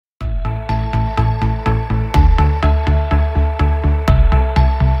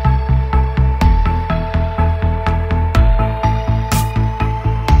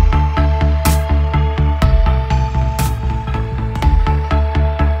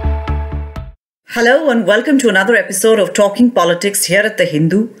Hello and welcome to another episode of Talking Politics here at The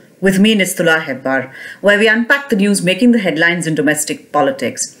Hindu with me, Nistula Hebbar, where we unpack the news making the headlines in domestic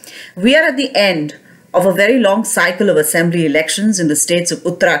politics. We are at the end of a very long cycle of assembly elections in the states of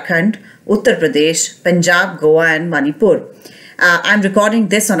Uttarakhand, Uttar Pradesh, Punjab, Goa and Manipur. I'm recording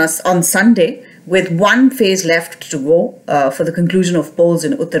this on Sunday with one phase left to go for the conclusion of polls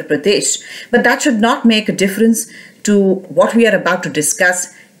in Uttar Pradesh. But that should not make a difference to what we are about to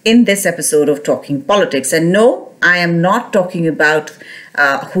discuss in this episode of Talking Politics. And no, I am not talking about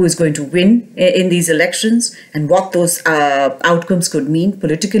who is going to win in these elections and what those outcomes could mean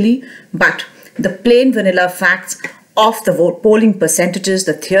politically, but the plain vanilla facts of the vote polling percentages,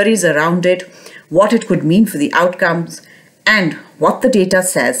 the theories around it, what it could mean for the outcomes, and what the data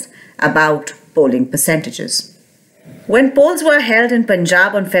says about polling percentages. When polls were held in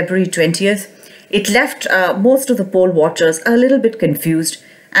Punjab on February 20th, it left most of the poll watchers a little bit confused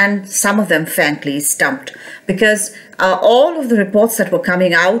and some of them frankly stumped, because all of the reports that were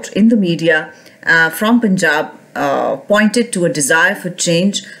coming out in the media from Punjab pointed to a desire for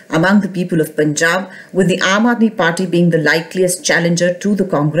change among the people of Punjab, with the Aam Aadmi Party being the likeliest challenger to the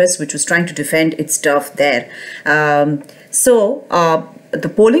Congress, which was trying to defend its turf there. So the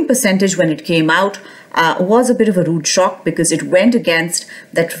polling percentage when it came out was a bit of a rude shock, because it went against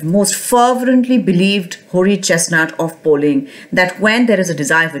that most fervently believed Hori chestnut of polling, that when there is a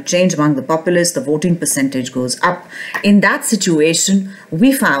desire for change among the populace, the voting percentage goes up. In that situation,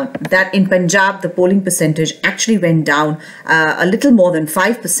 we found that in Punjab, the polling percentage actually went down a little more than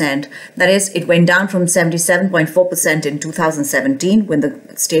 5%. That is, it went down from 77.4% in 2017, when the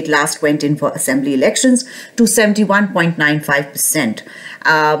state last went in for assembly elections, to 71.95%.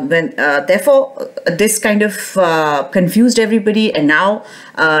 Therefore, this kind of confused everybody, and now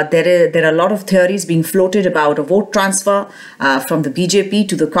there are a lot of theories being floated about a vote transfer from the BJP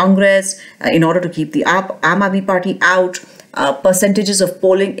to the Congress in order to keep the Aam Aadmi Party out. Percentages of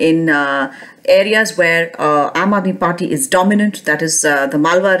polling in areas where Aam Aadmi Party is dominant, that is the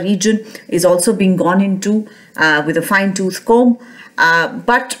Malwa region, is also being gone into with a fine-tooth comb.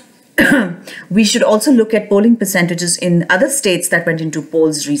 But we should also look at polling percentages in other states that went into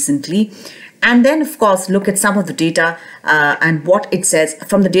polls recently. And then, of course, look at some of the data and what it says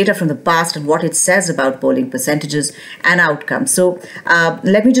from the data from the past and what it says about polling percentages and outcomes. So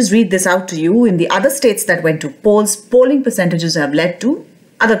let me just read this out to you. In the other states that went to polls, polling percentages have led to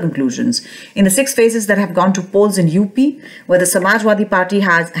other conclusions. In the 6 phases that have gone to polls in UP, where the Samajwadi Party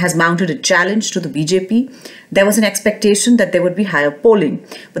has mounted a challenge to the BJP, there was an expectation that there would be higher polling.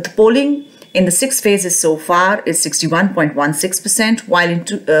 But the polling in the 6 phases so far is 61.16%, while in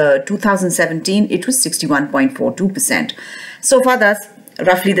 2017 it was 61.42%. So far, that's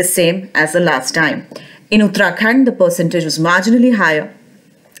roughly the same as the last time. In Uttarakhand, the percentage was marginally higher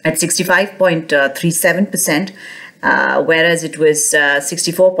at 65.37%, whereas it was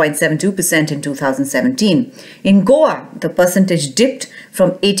 64.72% in 2017. In Goa, the percentage dipped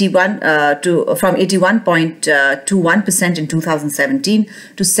from 81.21% in 2017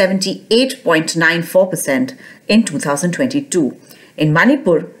 to 78.94% in 2022. In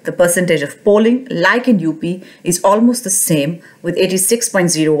Manipur, the percentage of polling, like in UP, is almost the same, with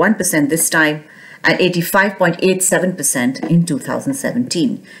 86.01% this time and 85.87% in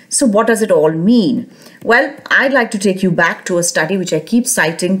 2017. So what does it all mean? Well, I'd like to take you back to a study which I keep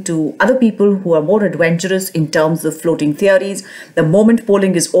citing to other people who are more adventurous in terms of floating theories. The moment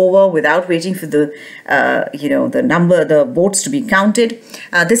polling is over, without waiting for the votes to be counted.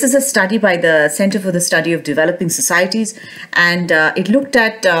 This is a study by the Center for the Study of Developing Societies, and it looked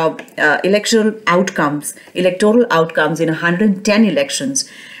at electoral outcomes in 110 elections.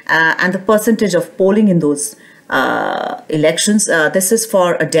 And the percentage of polling in those elections. This is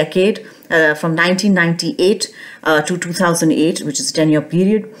for a decade, from 1998 to 2008, which is a 10-year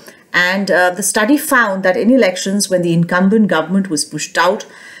period. And the study found that in elections when the incumbent government was pushed out,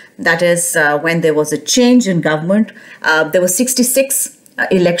 that is when there was a change in government, there were 66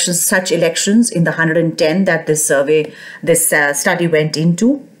 such elections in the 110 that this study went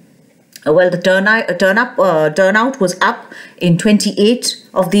into. Well, the turnout was up in 28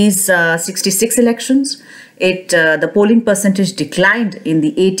 of these 66 elections. The polling percentage declined in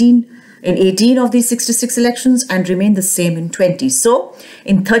 18 of these 66 elections and remained the same in 20. So,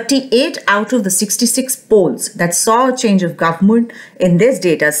 in 38 out of the 66 polls that saw a change of government in this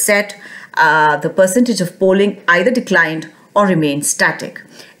data set, the percentage of polling either declined or remained static.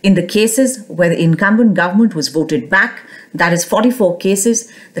 In the cases where the incumbent government was voted back, that is 44 cases,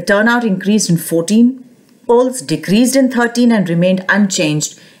 the turnout increased in 14 polls, decreased in 13 and remained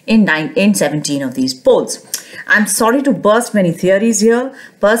unchanged in 17 of these polls. I'm sorry to burst many theories here.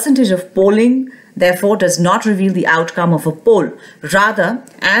 Percentage of polling, therefore, does not reveal the outcome of a poll. Rather,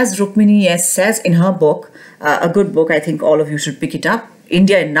 as Rukmini S. says in her book, a good book, I think all of you should pick it up,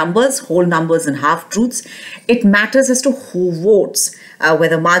 India in Numbers, Whole Numbers and Half-Truths, it matters as to who votes,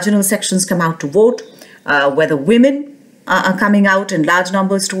 whether marginal sections come out to vote, whether women are coming out in large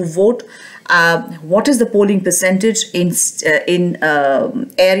numbers to vote, what is the polling percentage in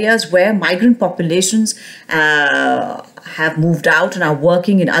areas where migrant populations have moved out and are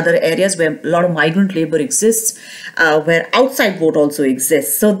working in other areas where a lot of migrant labor exists, where outside vote also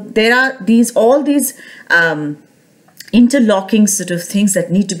exists. So there are all these interlocking sort of things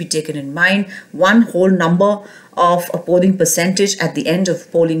that need to be taken in mind. One whole number of a polling percentage at the end of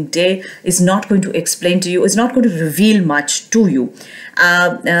polling day is not going to explain to you, is not going to reveal much to you.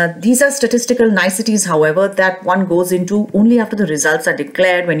 These are statistical niceties, however, that one goes into only after the results are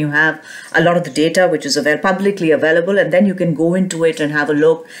declared, when you have a lot of the data which is publicly available, and then you can go into it and have a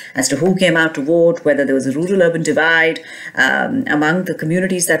look as to who came out to vote, whether there was a rural-urban divide among the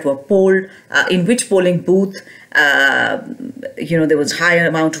communities that were polled, in which polling booth there was higher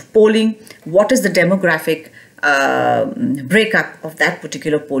amount of polling, what is the demographic breakup of that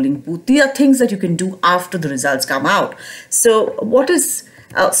particular polling booth. These are things that you can do after the results come out. So what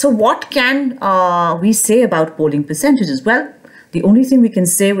can we say about polling percentages? Well, the only thing we can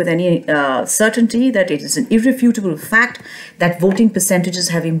say with any certainty that it is an irrefutable fact that voting percentages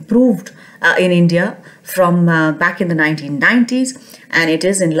have improved in India from back in the 1990s, and it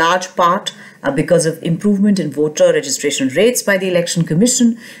is in large part because of improvement in voter registration rates by the Election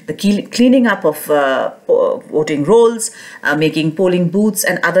Commission, the cleaning up of voting rolls, making polling booths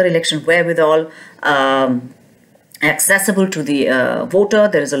and other election wherewithal accessible to the voter.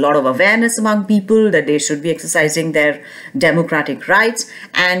 There is a lot of awareness among people that they should be exercising their democratic rights.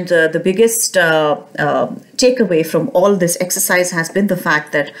 And the biggest takeaway from all this exercise has been the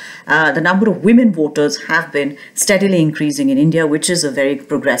fact that the number of women voters have been steadily increasing in India, which is a very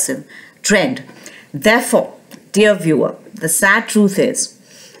progressive trend. Therefore, dear viewer, the sad truth is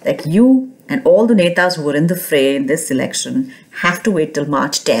that you and all the netas who were in the fray in this election have to wait till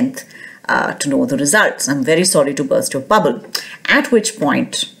March 10th to know the results. I'm very sorry to burst your bubble. At which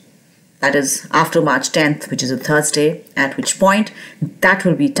point, that is after March 10th, which is a Thursday, at which point that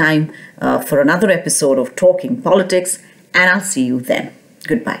will be time for another episode of Talking Politics, and I'll see you then.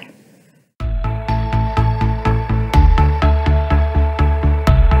 Goodbye.